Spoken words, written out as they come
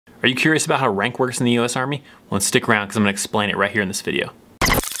Are you curious about how rank works in the US Army? Well, then stick around because I'm going to explain it right here in this video.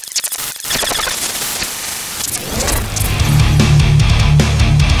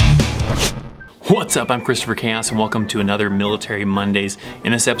 What's up? I'm Christopher Chaos and welcome to another Military Mondays.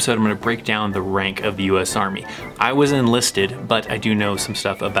 In this episode, I'm going to break down the rank of the US Army. I was enlisted, but I do know some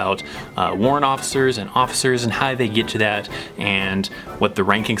stuff about warrant officers and how they get to that and what the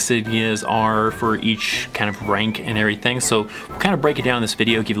rank insignias are for each kind of rank and everything. So we'll kind of break it down in this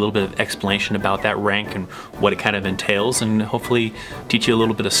video, give you a little bit of explanation about that rank and what it kind of entails, and hopefully teach you a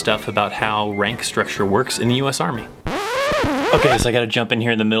little bit of stuff about how rank structure works in the US Army. Okay, so I gotta jump in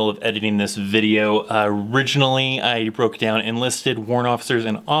here in the middle of editing this video. Originally, I broke down enlisted, warrant officers,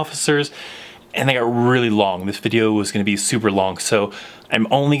 and officers, and they got really long. This video was gonna be super long, so I'm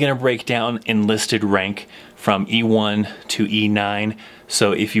only gonna break down enlisted rank from E1 to E9.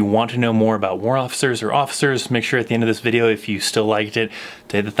 So if you want to know more about warrant officers or officers, make sure at the end of this video, if you still liked it,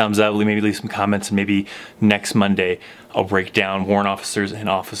 to hit the thumbs up, maybe leave some comments, and maybe next Monday, I'll break down warrant officers and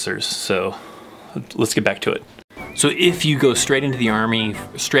officers. So let's get back to it. So if you go straight into the Army,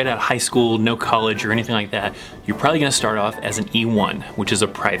 straight out of high school, no college or anything like that, you're probably going to start off as an E1, which is a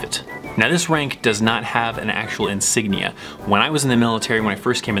private. Now this rank does not have an actual insignia. When I was in the military, when I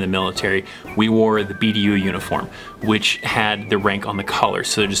first came in the military, we wore the BDU uniform, which had the rank on the collar.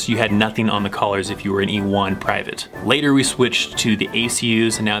 So just you had nothing on the collars if you were an E1 private. Later we switched to the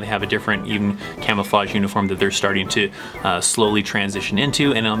ACUs, and now they have a different even camouflage uniform that they're starting to slowly transition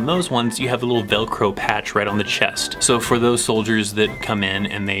into. And on those ones, you have a little Velcro patch right on the chest. So for those soldiers that come in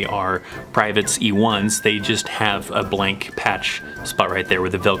and they are privates E1s, they just have a blank patch spot right there where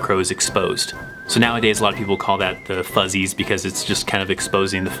the Velcro is exposed. So nowadays a lot of people call that the fuzzies because it's just kind of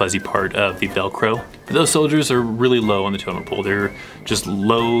exposing the fuzzy part of the Velcro. But those soldiers are really low on the totem pole. They're just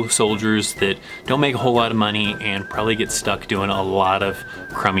low soldiers that don't make a whole lot of money and probably get stuck doing a lot of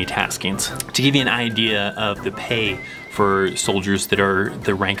crummy taskings. To give you an idea of the pay for soldiers that are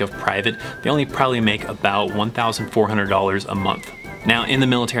the rank of private, they only probably make about $1,400 a month. Now in the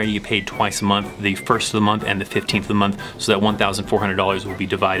military you get paid twice a month, the first of the month and the 15th of the month, so that $1,400 will be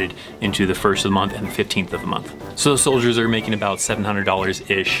divided into the first of the month and the 15th of the month. So those soldiers are making about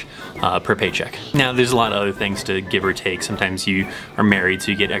 $700-ish per paycheck. Now there's a lot of other things to give or take. Sometimes you are married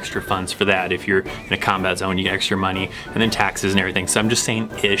so you get extra funds for that. If you're in a combat zone you get extra money, and then taxes and everything. So I'm just saying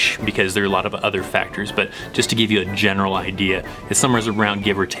ish because there are a lot of other factors, but just to give you a general idea, it's somewhere around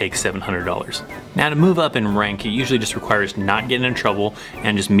give or take $700. Now to move up in rank, it usually just requires not getting in trouble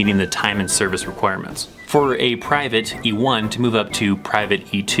and just meeting the time and service requirements. For a private E1 to move up to private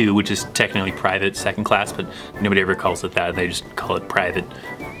E2, which is technically private second class, but nobody ever calls it that, they just call it private.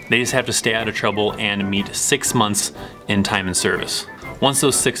 They just have to stay out of trouble and meet 6 months in time and service. Once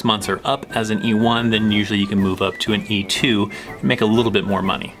those 6 months are up as an E1, then usually you can move up to an E2 and make a little bit more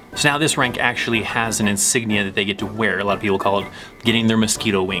money. So now this rank actually has an insignia that they get to wear. A lot of people call it getting their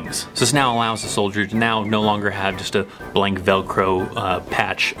mosquito wings. So this now allows the soldier to now no longer have just a blank Velcro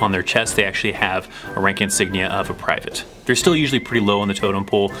patch on their chest. They actually have a rank insignia of a private. They're still usually pretty low on the totem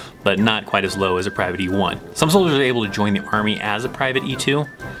pole, but not quite as low as a private E1. Some soldiers are able to join the Army as a private E2.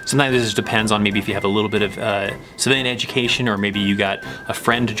 Sometimes this just depends on maybe if you have a little bit of civilian education, or maybe you got a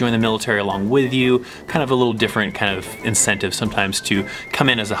friend to join the military along with you. Kind of a little different kind of incentive sometimes to come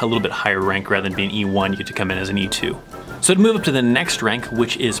in as a little bit higher rank rather than being E1, you get to come in as an E2. So to move up to the next rank,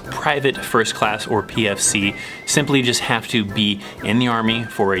 which is private first class or PFC, simply just have to be in the Army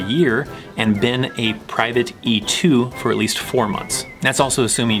for a year and been a private E2 for at least 4 months. That's also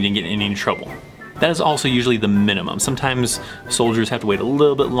assuming you didn't get in any trouble. That is also usually the minimum. Sometimes soldiers have to wait a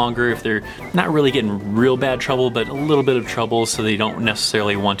little bit longer if they're not really getting real bad trouble, but a little bit of trouble, so they don't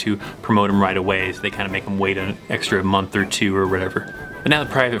necessarily want to promote them right away, so they kind of make them wait an extra month or two or whatever. But now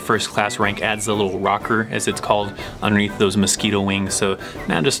the private first class rank adds a little rocker, as it's called, underneath those mosquito wings. So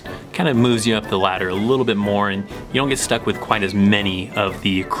now just kind of moves you up the ladder a little bit more, and you don't get stuck with quite as many of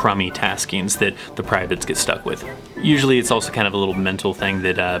the crummy taskings that the privates get stuck with. Usually it's also kind of a little mental thing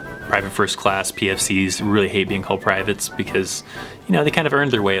that private first class PFCs really hate being called privates because, you know, they kind of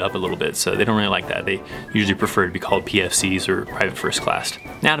earned their way up a little bit, so they don't really like that. They usually prefer to be called PFCs or private first class.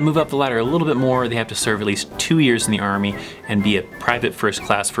 Now to move up the ladder a little bit more, they have to serve at least 2 years in the Army and be a private first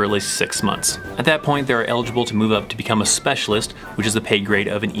class for at least 6 months. At that point, they are eligible to move up to become a specialist, which is the pay grade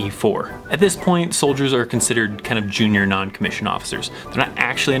of an E4. At this point, soldiers are considered kind of junior non-commissioned officers. They're not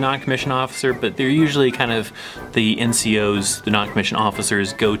actually a non-commissioned officer, but they're usually kind of the NCO's, the non-commissioned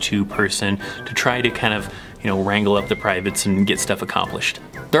officer's, go-to person to try to kind of wrangle up the privates and get stuff accomplished.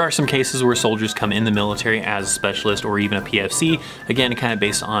 There are some cases where soldiers come in the military as a specialist or even a PFC, again kind of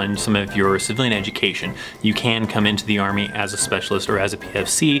based on some of your civilian education. You can come into the Army as a specialist or as a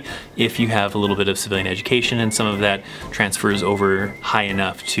PFC if you have a little bit of civilian education, and some of that transfers over high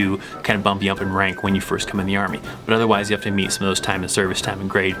enough to kind of bump you up in rank when you first come in the Army. But otherwise you have to meet some of those time and service, time and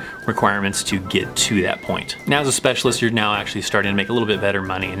grade requirements to get to that point. Now as a specialist, you're now actually starting to make a little bit better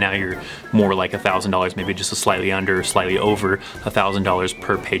money, and now you're more like $1,000, maybe just a slightly under, slightly over $1,000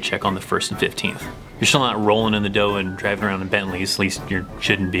 per paycheck on the 1st and 15th. You're still not rolling in the dough and driving around in Bentleys, at least you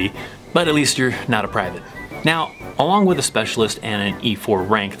shouldn't be, but at least you're not a private. Now, along with a specialist and an E4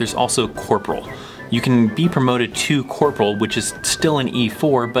 rank, there's also corporal. You can be promoted to corporal, which is still an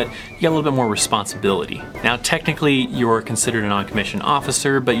E4, but you got a little bit more responsibility. Now, technically, you're considered a non-commissioned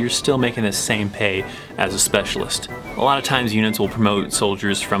officer, but you're still making the same pay as a specialist. A lot of times, units will promote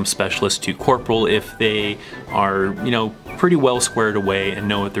soldiers from specialist to corporal if they are, pretty well squared away and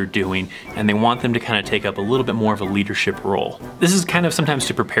know what they're doing, and they want them to kind of take up a little bit more of a leadership role. This is kind of sometimes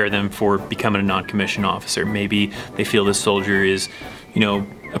to prepare them for becoming a non-commissioned officer. Maybe they feel this soldier is,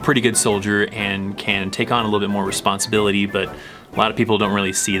 a pretty good soldier and can take on a little bit more responsibility, but a lot of people don't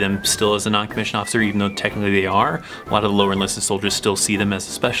really see them still as a non-commissioned officer, even though technically they are. A lot of the lower enlisted soldiers still see them as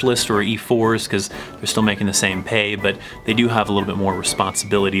a specialist or E4s because they're still making the same pay, but they do have a little bit more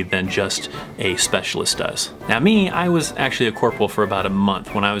responsibility than just a specialist does. Now me, I was actually a corporal for about a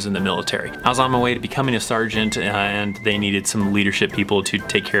month when I was in the military. I was on my way to becoming a sergeant, and they needed some leadership people to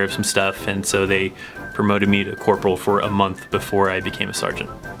take care of some stuff, and so they promoted me to corporal for a month before I became a sergeant.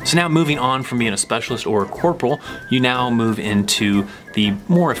 So now moving on from being a specialist or a corporal, you now move into the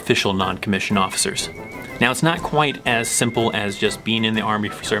more official non-commissioned officers. Now it's not quite as simple as just being in the Army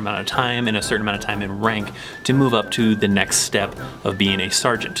for a certain amount of time and a certain amount of time in rank to move up to the next step of being a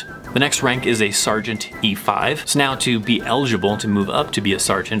sergeant. The next rank is a Sergeant E5. So now to be eligible to move up to be a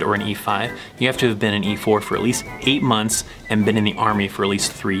sergeant or an E5, you have to have been an E4 for at least 8 months and been in the Army for at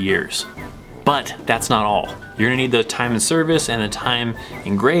least 3 years. But that's not all. You're gonna need the time in service and the time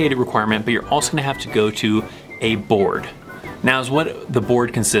in grade requirement, but you're also gonna have to go to a board. Now, as what the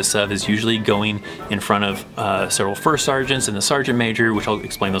board consists of is usually going in front of several first sergeants and the sergeant major, which I'll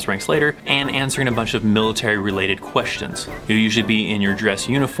explain those ranks later, and answering a bunch of military related questions. You'll usually be in your dress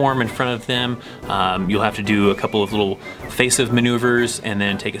uniform in front of them. You'll have to do a couple of little face-off maneuvers and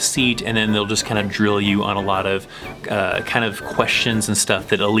then take a seat, and then they'll just kind of drill you on a lot of kind of questions and stuff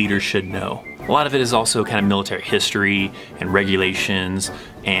that a leader should know. A lot of it is also kind of military history and regulations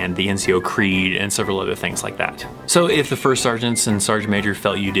and the NCO creed and several other things like that. So if the first sergeants and sergeant major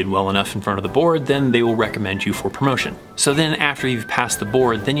felt you did well enough in front of the board, then they will recommend you for promotion. So then after you've passed the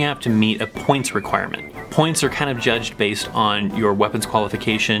board, then you have to meet a points requirement. Points are kind of judged based on your weapons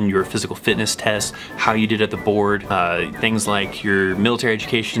qualification, your physical fitness test, how you did at the board, things like your military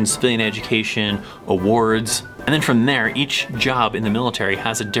education, civilian education, awards. And then from there, each job in the military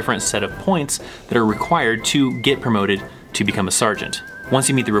has a different set of points that are required to get promoted to become a sergeant. Once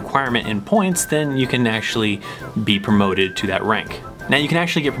you meet the requirement in points, then you can actually be promoted to that rank. Now you can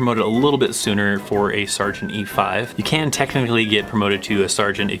actually get promoted a little bit sooner for a Sergeant E5. You can technically get promoted to a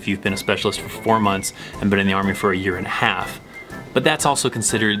sergeant if you've been a specialist for 4 months and been in the Army for a year and a half. But that's also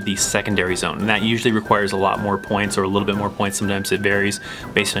considered the secondary zone, and that usually requires a lot more points, or a little bit more points, sometimes it varies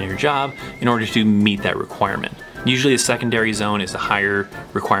based on your job, in order to meet that requirement. Usually the secondary zone is a higher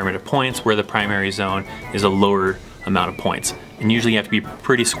requirement of points, where the primary zone is a lower amount of points. And usually you have to be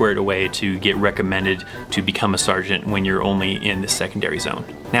pretty squared away to get recommended to become a sergeant when you're only in the secondary zone.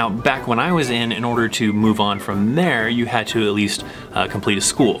 Now, back when I was in order to move on from there, you had to at least complete a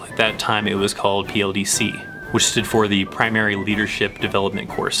school. At that time it was called PLDC, which stood for the Primary Leadership Development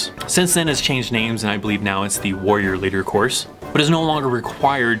Course. Since then it's changed names, and I believe now it's the Warrior Leader Course, but is no longer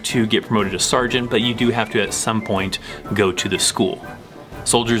required to get promoted to sergeant, but you do have to at some point go to the school.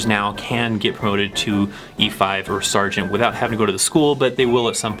 Soldiers now can get promoted to E5 or sergeant without having to go to the school, but they will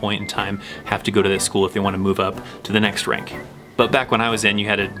at some point in time have to go to that school if they want to move up to the next rank. But back when I was in, you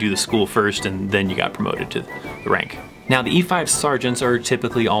had to do the school first and then you got promoted to the rank. Now the E5 sergeants are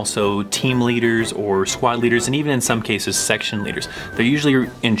typically also team leaders or squad leaders, and even in some cases section leaders. They're usually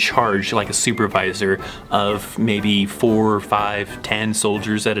in charge, like a supervisor, of maybe 4, 5, 10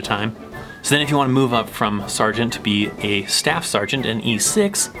 soldiers at a time. So then if you want to move up from sergeant to be a staff sergeant, an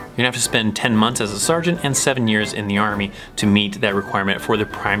E6, you're gonna have to spend 10 months as a sergeant and 7 years in the Army to meet that requirement for the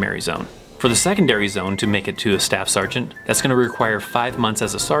primary zone. For the secondary zone, to make it to a staff sergeant, that's gonna require 5 months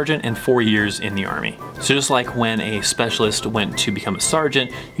as a sergeant and 4 years in the Army. So just like when a specialist went to become a sergeant,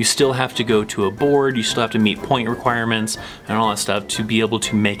 you still have to go to a board, you still have to meet point requirements and all that stuff to be able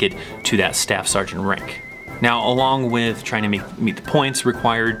to make it to that staff sergeant rank. Now, along with trying to meet the points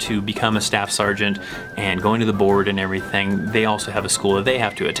required to become a staff sergeant and going to the board and everything, they also have a school that they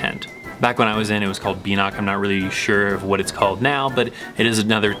have to attend. Back when I was in, it was called BNOC. I'm not really sure of what it's called now, but it is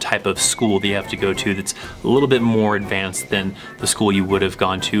another type of school that you have to go to that's a little bit more advanced than the school you would have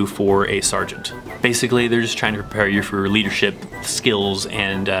gone to for a sergeant. Basically, they're just trying to prepare you for leadership skills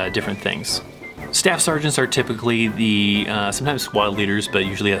and different things. Staff sergeants are typically the sometimes squad leaders, but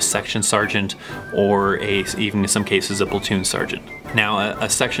usually a section sergeant or even in some cases a platoon sergeant. Now a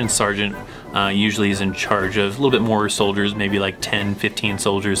section sergeant usually is in charge of a little bit more soldiers, maybe like 10, 15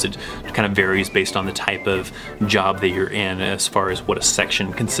 soldiers. It kind of varies based on the type of job that you're in as far as what a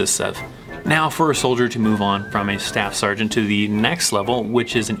section consists of. Now for a soldier to move on from a staff sergeant to the next level,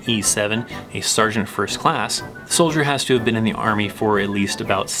 which is an E7, a sergeant first class, the soldier has to have been in the Army for at least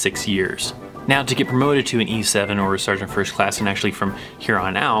about 6 years. Now to get promoted to an E7 or a sergeant first class, and actually from here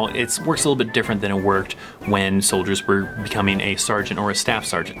on out, it works a little bit different than it worked when soldiers were becoming a sergeant or a staff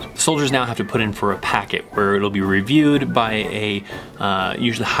sergeant. The soldiers now have to put in for a packet where it'll be reviewed by a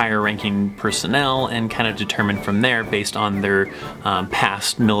usually higher ranking personnel and kind of determined from there based on their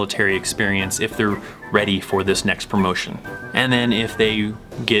past military experience if they're ready for this next promotion. And then if they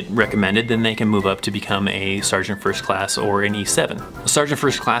get recommended, then they can move up to become a sergeant first class or an E7. A sergeant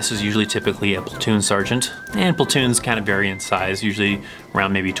first class is usually typically a platoon sergeant, and platoons kind of vary in size, usually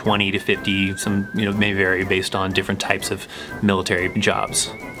around maybe 20 to 50, some may vary based on different types of military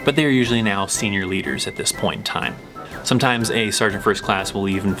jobs. But they're usually now senior leaders at this point in time. Sometimes a sergeant first class will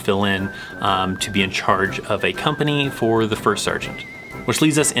even fill in to be in charge of a company for the first sergeant. Which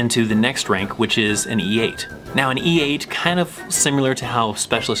leads us into the next rank, which is an E8. Now an E8, kind of similar to how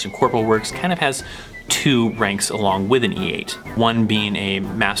specialist and corporal works, kind of has two ranks along with an E8. One being a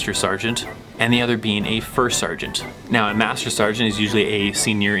master sergeant and the other being a first sergeant. Now a master sergeant is usually a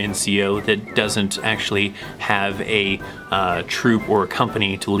senior NCO that doesn't actually have a troop or a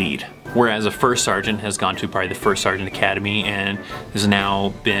company to lead. Whereas a first sergeant has gone to probably the first sergeant academy and has now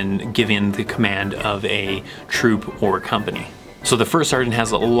been given the command of a troop or a company. So the first sergeant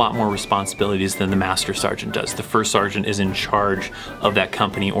has a lot more responsibilities than the master sergeant does. The first sergeant is in charge of that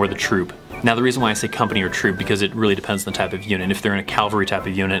company or the troop. Now the reason why I say company or troop, because it really depends on the type of unit. If they're in a cavalry type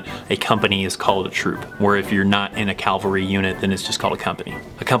of unit, a company is called a troop. Where if you're not in a cavalry unit, then it's just called a company.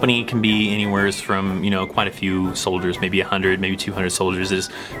 A company can be anywhere from, quite a few soldiers, maybe 100, maybe 200 soldiers. It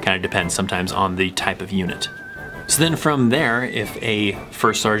just kind of depends sometimes on the type of unit. So then from there, if a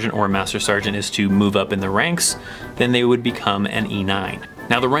first sergeant or a master sergeant is to move up in the ranks, then they would become an E9.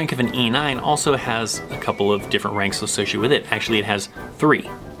 Now the rank of an E9 also has a couple of different ranks associated with it. Actually, it has 3.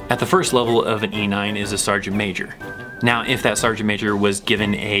 At the first level of an E9 is a sergeant major. Now if that sergeant major was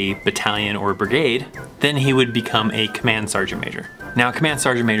given a battalion or a brigade, then he would become a command sergeant major. Now a command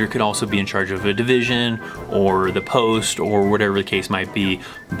sergeant major could also be in charge of a division or the post or whatever the case might be,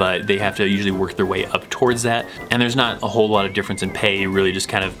 but they have to usually work their way up towards that. And there's not a whole lot of difference in pay, really just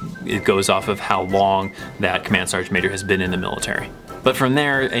kind of, it goes off of how long that command sergeant major has been in the military. But from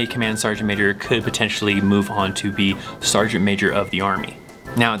there, a command sergeant major could potentially move on to be sergeant major of the Army.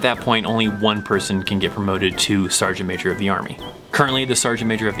 Now at that point, only one person can get promoted to sergeant major of the Army. Currently, the sergeant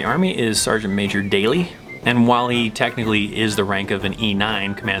major of the Army is Sergeant Major Daly. And while he technically is the rank of an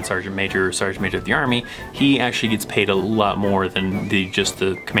E9, Command Sergeant Major or Sergeant Major of the Army, he actually gets paid a lot more than just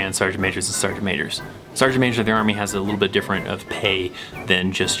the Command Sergeant Majors and Sergeant Majors. Sergeant Major of the Army has a little bit different of pay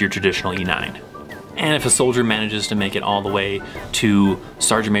than just your traditional E9. And if a soldier manages to make it all the way to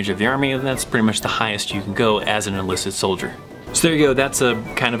Sergeant Major of the Army, then that's pretty much the highest you can go as an enlisted soldier. So there you go, that's a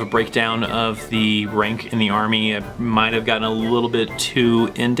kind of a breakdown of the rank in the Army. I might have gotten a little bit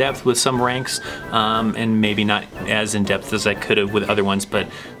too in-depth with some ranks, and maybe not as in-depth as I could have with other ones, but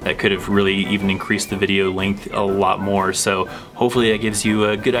that could have really even increased the video length a lot more. So hopefully that gives you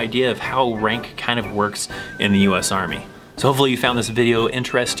a good idea of how rank kind of works in the US Army. So hopefully you found this video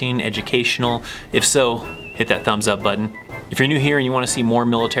interesting, educational. If so, hit that thumbs up button. If you're new here and you want to see more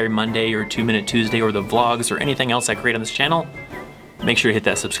Military Monday or 2 Minute Tuesday or the vlogs or anything else I create on this channel, make sure to hit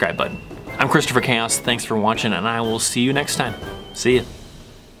that subscribe button. I'm Christopher Chaos, thanks for watching, and I will see you next time. See ya.